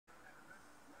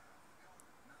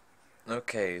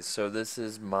Okay, so this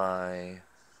is my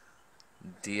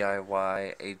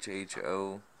DIY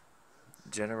HHO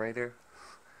generator.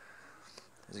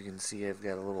 As you can see, I've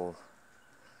got a little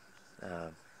uh,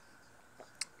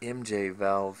 MJ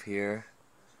valve here.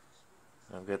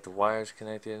 I've got the wires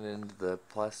connected into the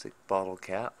plastic bottle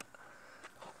cap.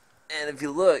 And if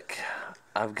you look,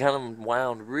 I've got them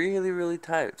wound really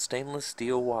tight. Stainless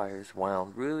steel wires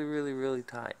wound really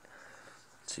tight.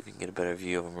 Let's see if you can get a better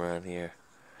view of them around here.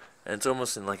 And it's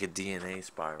almost in like a DNA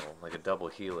spiral, like a double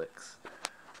helix.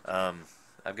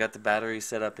 I've got the battery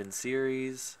set up in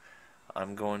series.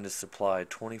 I'm going to supply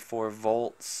 24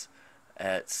 volts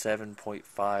at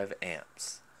 7.5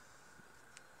 amps.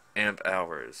 Amp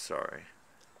hours, sorry.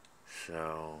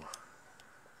 So,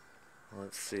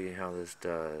 let's see how this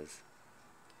does.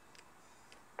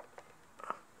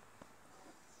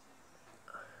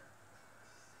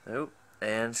 Nope,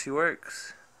 and she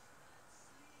works.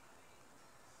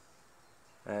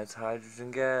 That's hydrogen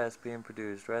gas being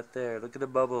produced right there. Look at the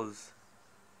bubbles.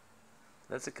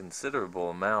 That's a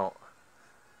considerable amount,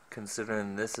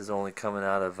 considering this is only coming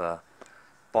out of a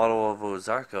bottle of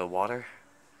Ozarka water,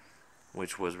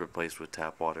 which was replaced with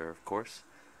tap water, of course.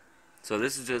 So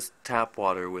this is just tap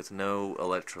water with no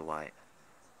electrolyte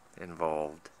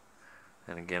involved.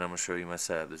 And again, I'm going to show you my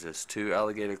setup. There's just 2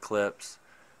 alligator clips,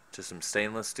 just some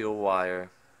stainless steel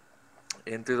wire,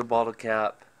 in through the bottle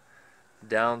cap,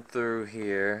 down through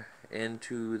here,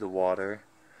 into the water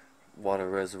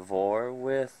reservoir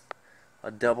with a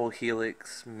double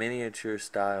helix miniature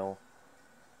style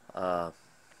diode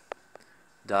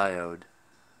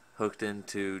hooked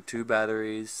into 2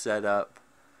 batteries set up,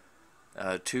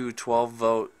 2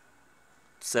 12-volt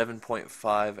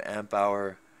 7.5 amp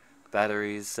hour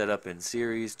batteries set up in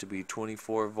series to be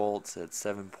 24 volts at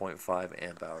 7.5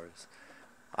 amp hours.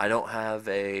 I don't have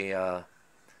a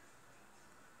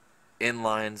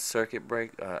inline circuit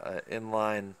break,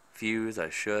 inline fuse. I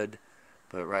should,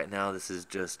 but right now this is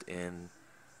just in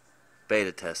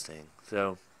beta testing.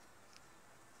 So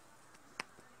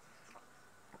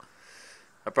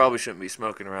I probably shouldn't be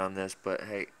smoking around this, but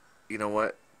hey, you know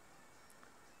what?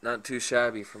 Not too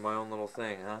shabby for my own little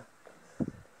thing, huh?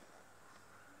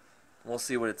 We'll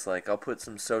see what it's like. I'll put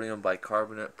some sodium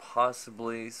bicarbonate,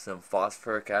 possibly some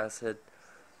phosphoric acid.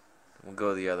 We'll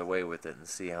go the other way with it and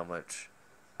see how much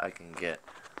I can get.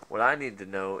 What I need to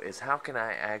know is how can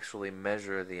I actually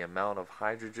measure the amount of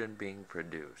hydrogen being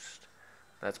produced?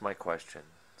 That's my question.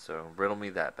 So riddle me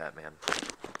that, Batman.